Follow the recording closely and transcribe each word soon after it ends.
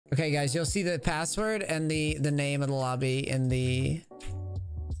Okay, guys, you'll see the password and the name of the lobby in the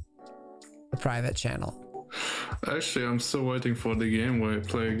private channel. Actually, I'm still waiting for the game where I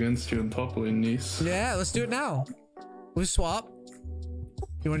play against you in top lane, Neace. Yeah, let's do it now. We'll swap.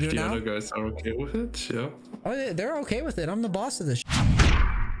 You want to do it now? The other guys are okay with it, yeah. Oh, they're okay with it. I'm the boss of this.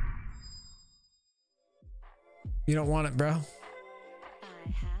 You don't want it, bro.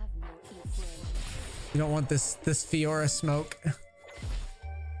 You don't want this Fiora smoke.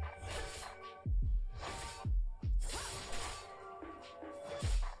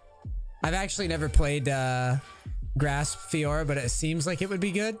 I've actually never played Grasp Fiora, but it seems like it would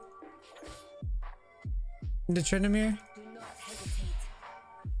be good. Into Tryndamere.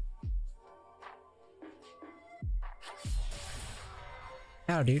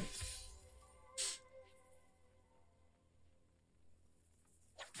 How, dude?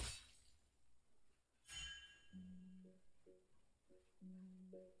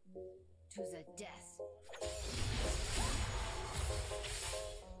 To the death.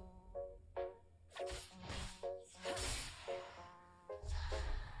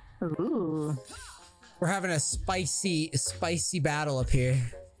 Ooh. We're having a spicy battle up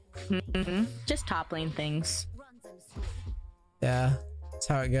here. Just top lane things. Yeah, that's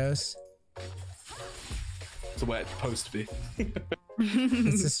how it goes. It's the way it's supposed to be.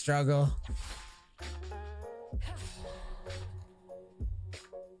 It's a struggle.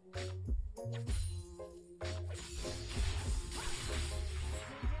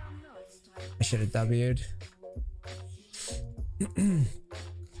 I should have W'd.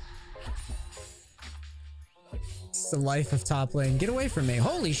 It's the life of top lane. Get away from me.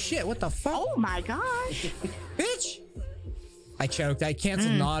 Holy shit, what the fuck? Oh my gosh. Bitch! I choked. I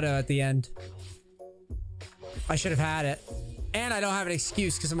canceled Nado at the end. I should have had it. And I don't have an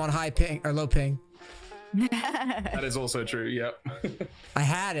excuse because I'm on high ping or low ping. That is also true, yep. I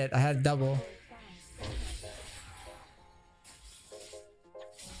had it. I had double.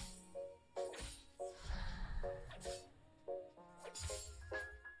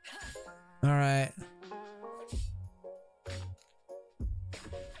 All right.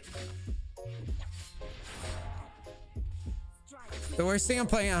 The worst thing I'm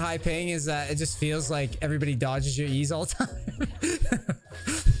playing on high ping is that it just feels like everybody dodges your E's all the time.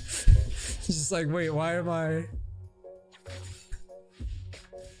 It's just like, wait, why am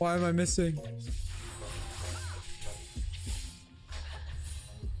I missing?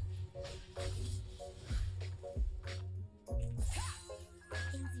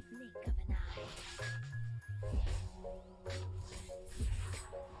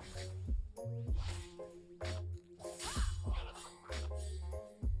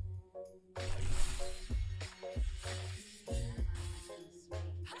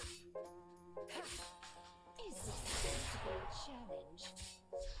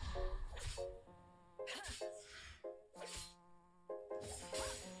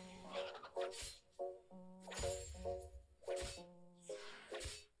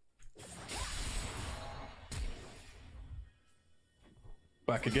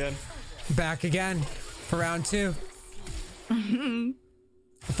 Back again. Back again for round two.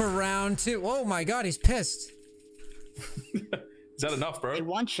 For round two. Oh my god, he's pissed. Is that enough, bro? They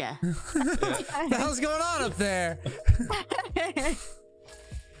want ya. What the hell's going on up there? You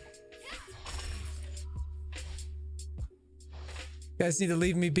guys need to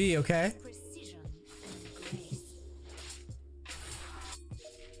leave me be, okay?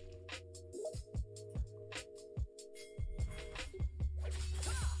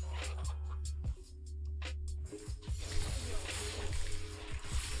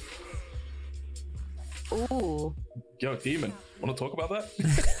 Ooh. Yo, Demon, want to talk about that?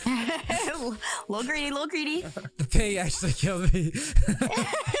 Little greedy, little greedy. The pig actually killed me.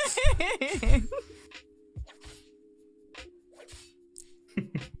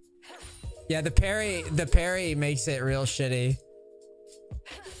 Yeah, the parry makes it real shitty.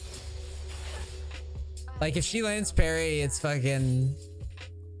 Like if she lands parry, it's fucking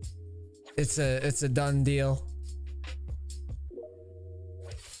it's a done deal.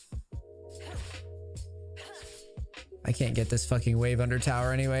 I can't get this fucking wave under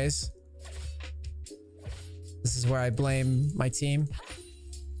tower anyways. This is where I blame my team.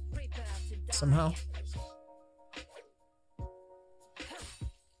 Somehow.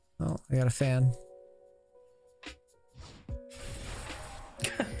 Oh, I got a fan.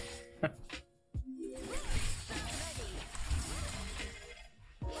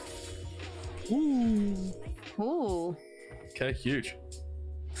 Ooh. Ooh. Okay, huge.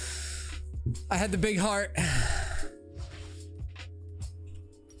 I had the big heart.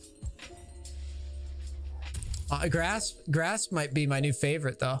 Grasp might be my new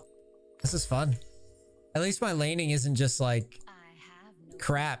favorite though. This is fun. At least my laning isn't just like I have no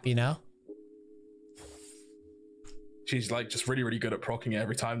crap, you know? She's like just really, really good at proccing it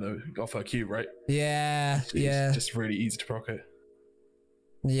every time though off her cube, right? Yeah, It's just really easy to proc it.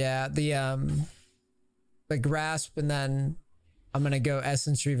 Yeah, the grasp, and then I'm gonna go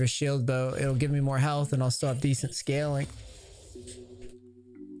Essence Reaver Shield Bow. It'll give me more health and I'll still have decent scaling.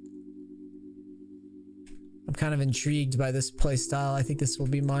 I'm kind of intrigued by this playstyle. I think this will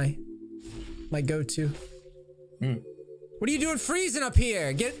be my go-to. What are you doing freezing up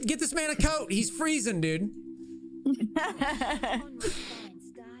here? Get this man a coat. He's freezing, dude. on my fine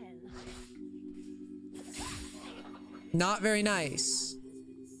style. Not very nice.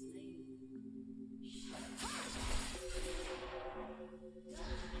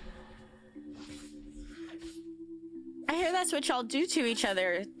 I hear that's what y'all do to each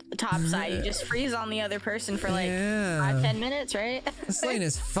other top side. You just freeze on the other person for like Yeah. 5-10 minutes, right? This lane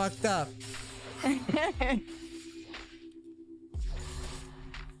is fucked up. Is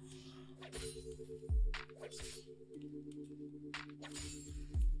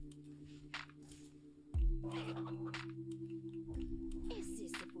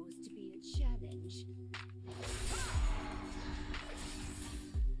this supposed to be a challenge?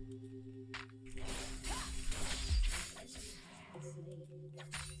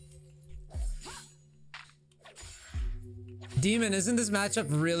 Demon, isn't this matchup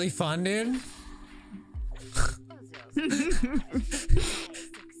really fun, dude?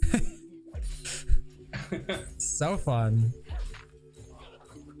 So fun.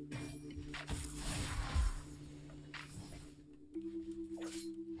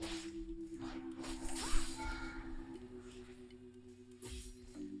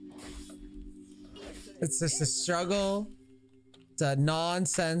 It's just a struggle. It's a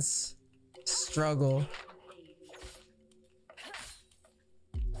nonsense struggle.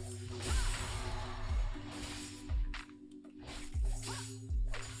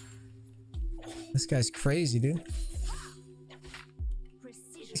 This guy's crazy, dude.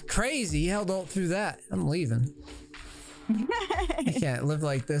 He's crazy. He held ult through that. I'm leaving. I can't live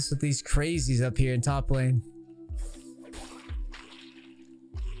like this with these crazies up here in top lane.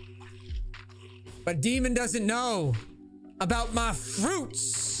 But Demon doesn't know about my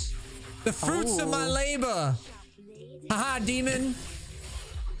fruits. The fruits of my labor. Haha, Demon.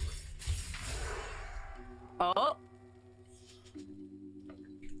 Oh.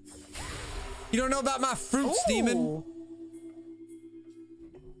 You don't know about my fruits, Demon.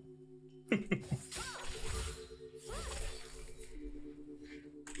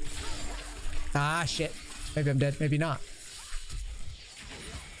 Ah, shit. Maybe I'm dead. Maybe not.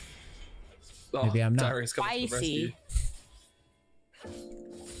 Oh, Maybe I'm not. Darius coming to the rescue.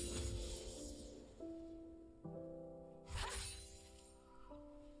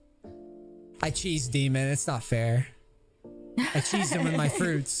 I cheesed Demon. It's not fair. I cheesed him with my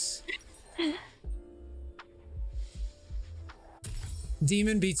fruits.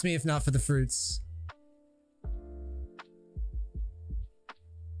 Demon beats me if not for the fruits.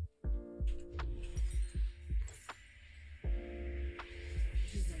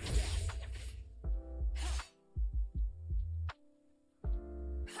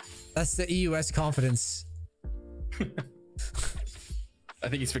 That's the EUS confidence. I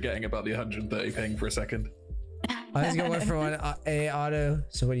think he's forgetting about the 130 ping for a second. I was gonna wait for one A auto.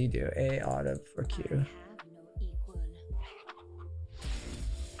 So what do you do? A auto for Q. Have no equal.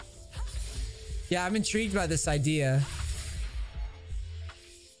 Yeah, I'm intrigued by this idea.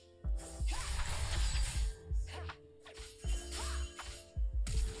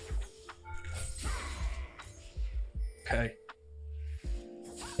 Okay.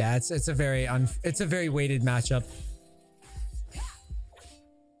 Yeah, it's a very weighted matchup.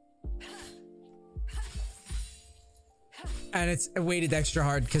 And it's weighted extra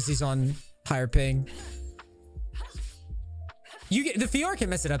hard because he's on higher ping. You get the Fiora can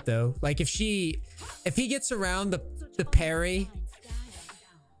mess it up though. Like if he gets around the parry.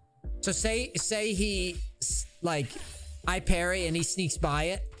 So say he like I parry and he sneaks by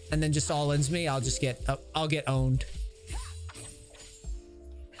it and then just all ends me. I'll get owned.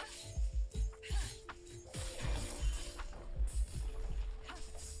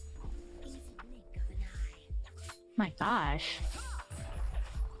 My gosh.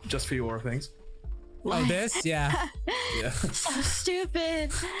 Just for your things. Oh, this? Yeah. Yeah. So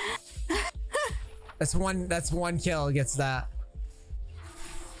stupid. That's one kill gets that.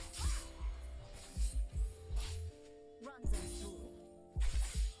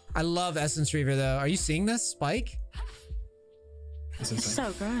 I love Essence Reaver though. Are you seeing this, Spike? That's insane.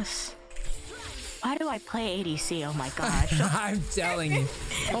 So gross. Why do I play ADC? Oh my gosh. I'm telling you.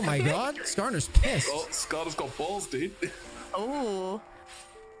 Oh my god, Skarner's pissed. Oh, Scarlet's got balls, dude. Oh.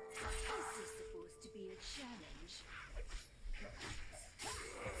 This is supposed to be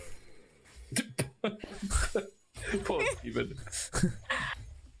a challenge. Poor Steven.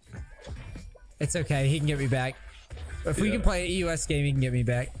 It's okay, he can get me back. If we can play an EUS game, he can get me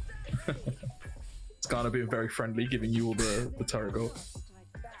back. Skarner being very friendly, giving you all the turret gold.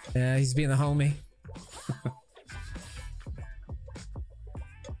 Yeah, he's being the homie.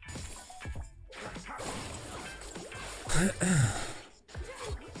 I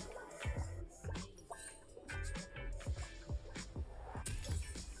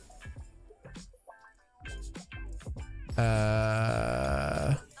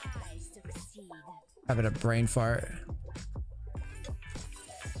succeed. Having a brain fart.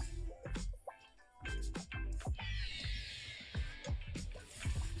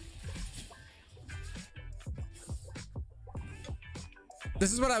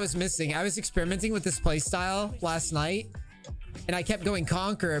 This is what I was missing. I was experimenting with this playstyle last night, and I kept going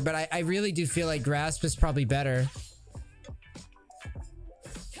Conqueror, but I really do feel like Grasp is probably better.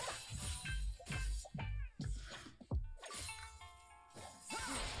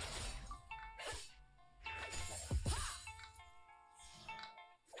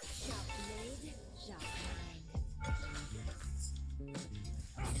 Sharp blade, sharp mind.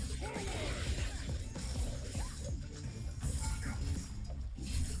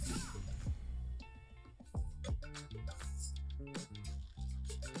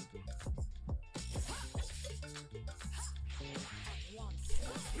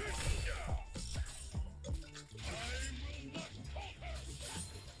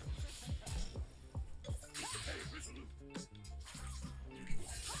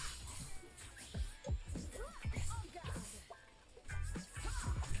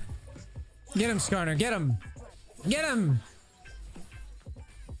 Get him, Skarner. Get him. Get him.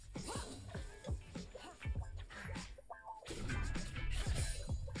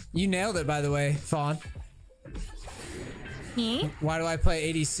 You nailed it, by the way, Fawn. Me? Why do I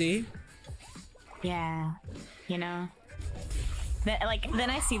play ADC? Yeah. You know. Then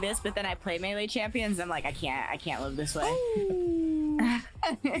I see this, but then I play melee champions. I'm like, I can't live this way.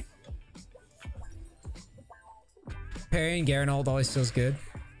 Parry and Garenold always feels good.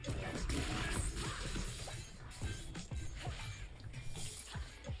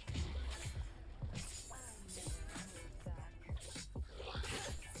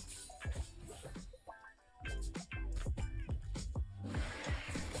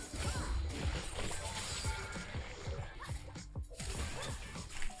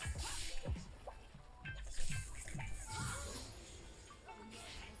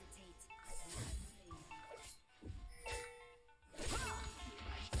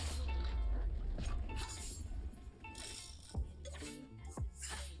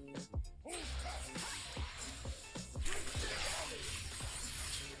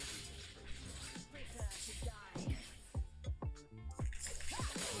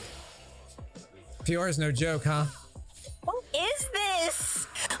 Fiora's no joke, huh? What is this?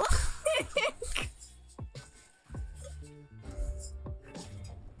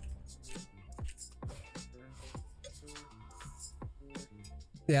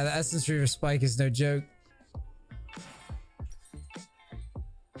 Yeah, the Essence Reaver spike is no joke.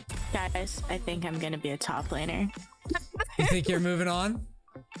 Guys, I think I'm gonna be a top laner. You think you're moving on?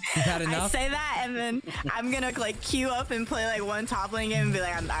 You've had I enough? say that, and then I'm gonna like queue up and play like one top lane game and be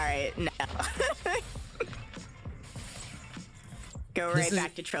like, I'm all right, no. Go right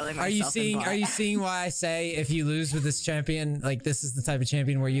back to trolling myself. Are you seeing why I say if you lose with this champion, like this is the type of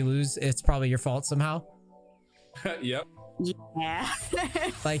champion where you lose, it's probably your fault somehow? Yep. Yeah.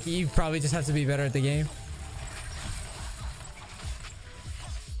 Like you probably just have to be better at the game.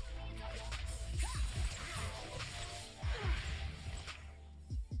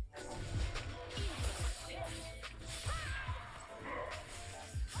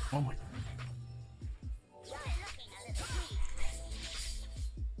 Oh my.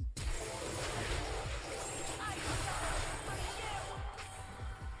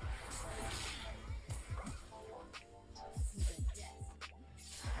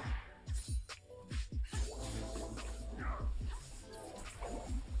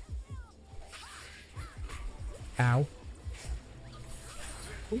 Ow.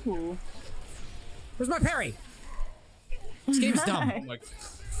 Ooh. Where's my parry? This game's dumb. Oh my.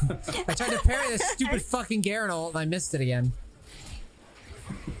 I tried to parry this stupid fucking Garenold and I missed it again.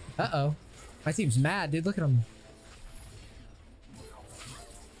 Uh-oh. My team's mad, dude. Look at them.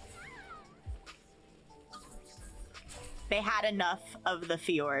 they had enough of the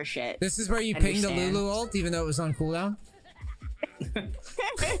Fiora shit. This is where you ping the Understand. Lulu ult, even though it was on cooldown.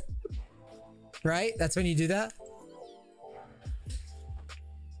 Right? That's when you do that?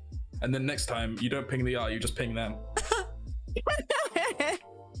 And then next time, you don't ping the R, you just ping them. This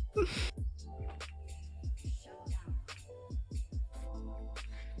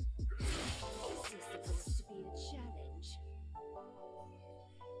is supposed to be a challenge.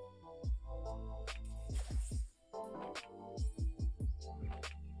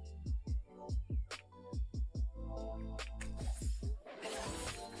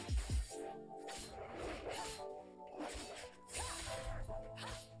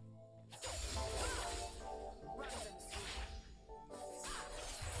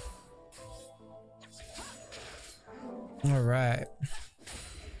 All right.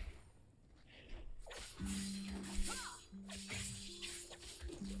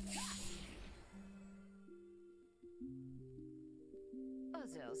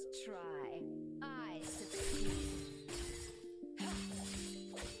 Others try. I succeed.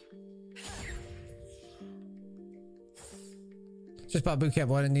 Just bought Bootcamp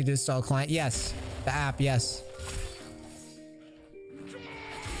 1 and need to install client. Yes. The app, yes.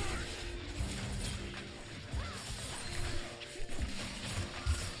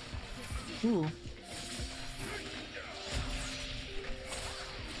 Ooh.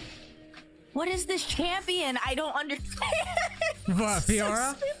 What is this champion? I don't understand. What,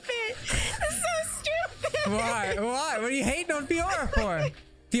 Fiora? Stupid. It's so stupid. Why? Why? What are you hating on Fiora for?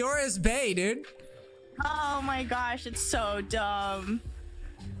 Fiora is Bay, dude. Oh my gosh, it's so dumb.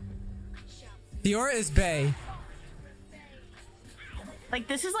 Fiora is Bay. Like,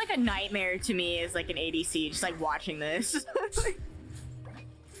 this is like a nightmare to me as like an ADC, just like watching this.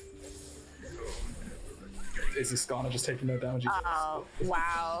 Is this Skarner just taking no damage? Oh,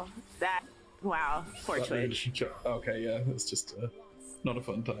 wow. Wow. Poor That really Twitch. Okay, yeah, it's just not a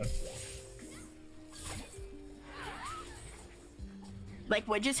fun time. Like,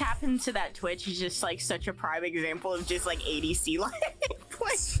 what just happened to that Twitch is just like such a prime example of just like ADC like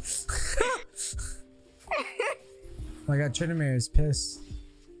Oh my god, Trinamir is pissed.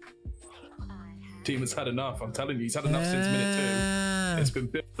 Team has had enough. I'm telling you, he's had enough since minute 2. It's been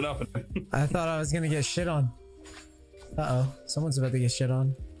building up. I thought I was gonna get shit on. Uh-oh. Someone's about to get shit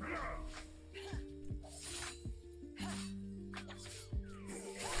on.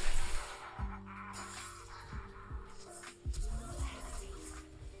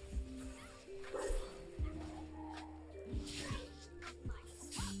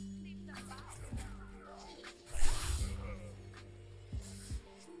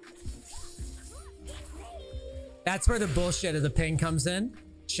 That's where the bullshit of the ping comes in.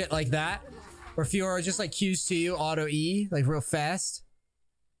 Shit like that. Where Fiora just like Qs to you, auto E, like real fast.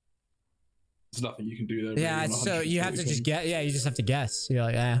 There's nothing you can do there. Yeah, really, so you have to just get, yeah, you just have to guess. You're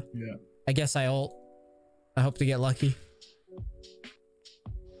like, Yeah. I guess I ult. I hope to get lucky.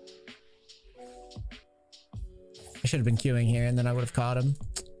 I should have been queuing here and then I would have caught him.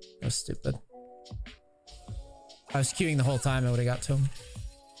 That was stupid. I was queuing the whole time, I would have got to him.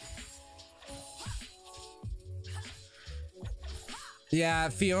 Yeah,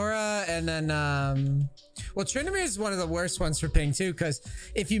 Fiora, and then well, Trinamir is one of the worst ones for ping too, because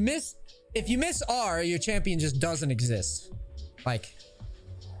if you miss R, your champion just doesn't exist. Like,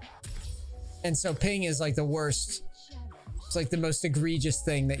 and so ping is like the worst. It's like the most egregious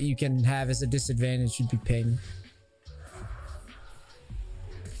thing that you can have as a disadvantage would be ping.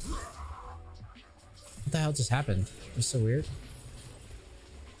 What the hell just happened? It was so weird.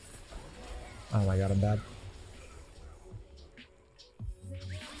 Oh my god, I'm bad.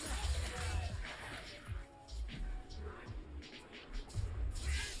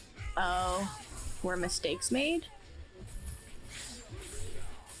 Oh, were mistakes made?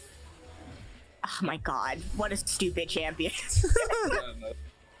 Oh my god, what a stupid champion.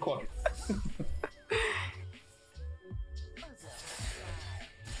 Quadra.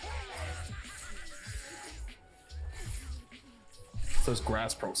 Those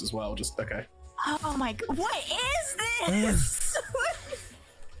grass procs as well, just okay. Oh my god, what is this?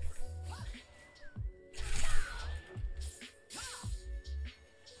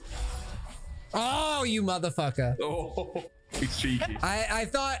 Oh, you motherfucker. Oh, he's cheeky. I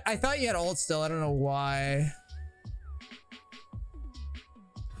thought you had ult still. I don't know why.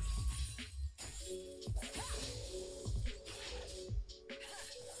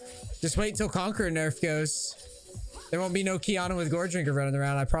 Just wait till Conqueror nerf goes. There won't be no Kiana with Gore Drinker running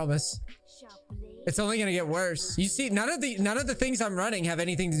around, I promise. It's only gonna get worse. You see, none of the things I'm running have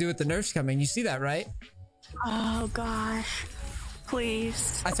anything to do with the nerfs coming. You see that, right? Oh gosh.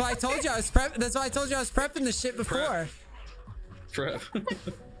 Please. That's why I told you I was prepping this shit before. Prep.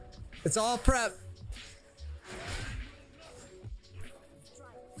 It's all prep.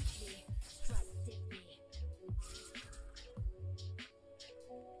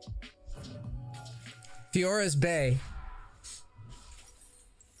 Fiora's Bay.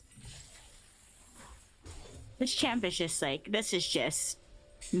 This champ is just like, this is just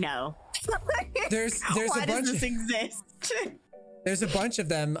no. There's Why a does bunch this of, exist? there's a bunch of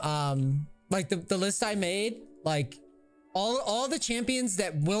them. Like the list I made, like all the champions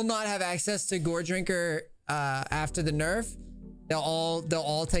that will not have access to Gore Drinker after the nerf, they'll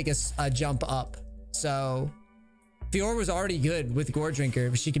all take a jump up. So Fiora was already good with Gore Drinker,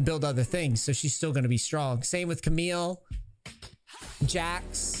 but she can build other things, so she's still going to be strong. Same with Camille,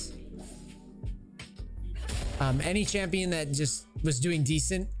 Jax. Any champion that just was doing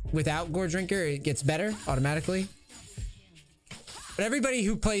decent without Gore Drinker, it gets better automatically. But everybody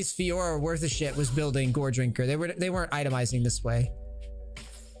who plays Fiora worth a shit was building Gore Drinker. They weren't itemizing this way.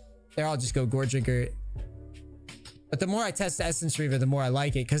 They're all just go Gore Drinker. But the more I test Essence Reaver, the more I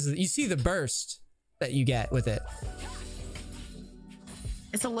like it, because you see the burst that you get with it.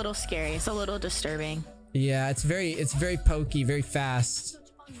 It's a little scary. It's a little disturbing. Yeah, it's very pokey, very fast.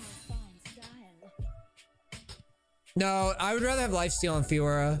 No, I would rather have lifesteal on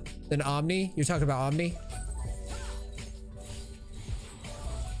Fiora than Omni. You're talking about Omni?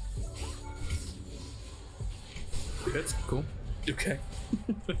 It's cool. Okay.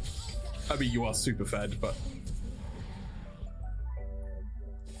 I mean, you are super fed, but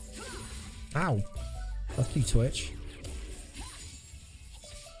Ow. Fuck you, Twitch.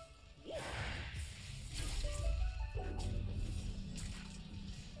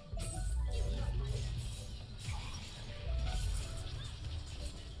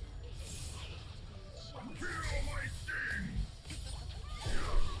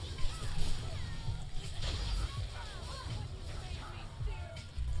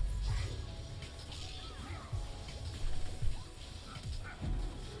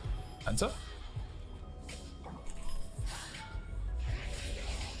 enter.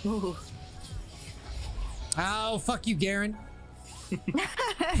 Ooh. Oh, fuck you, Garen.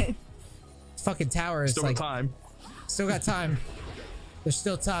 Fucking tower is Still like got time. still got time. There's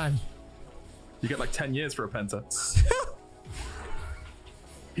still time. You get like 10 years for a penta.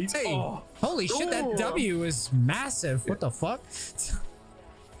 He's Hey, holy shit, that Ooh. W is massive. What the fuck?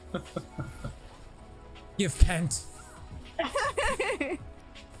 Give pent.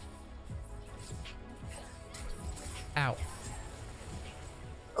 Ow.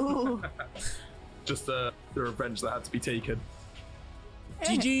 Ooh. just the revenge that had to be taken.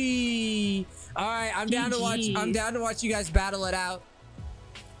 GG. All right, I'm down to watch. GG. I'm down to watch you guys battle it out.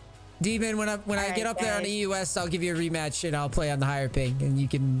 Demon, when I All get right, up there on guys. the EUS, I'll give you a rematch and I'll play on the higher ping, and you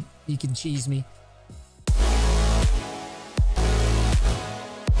can cheese me.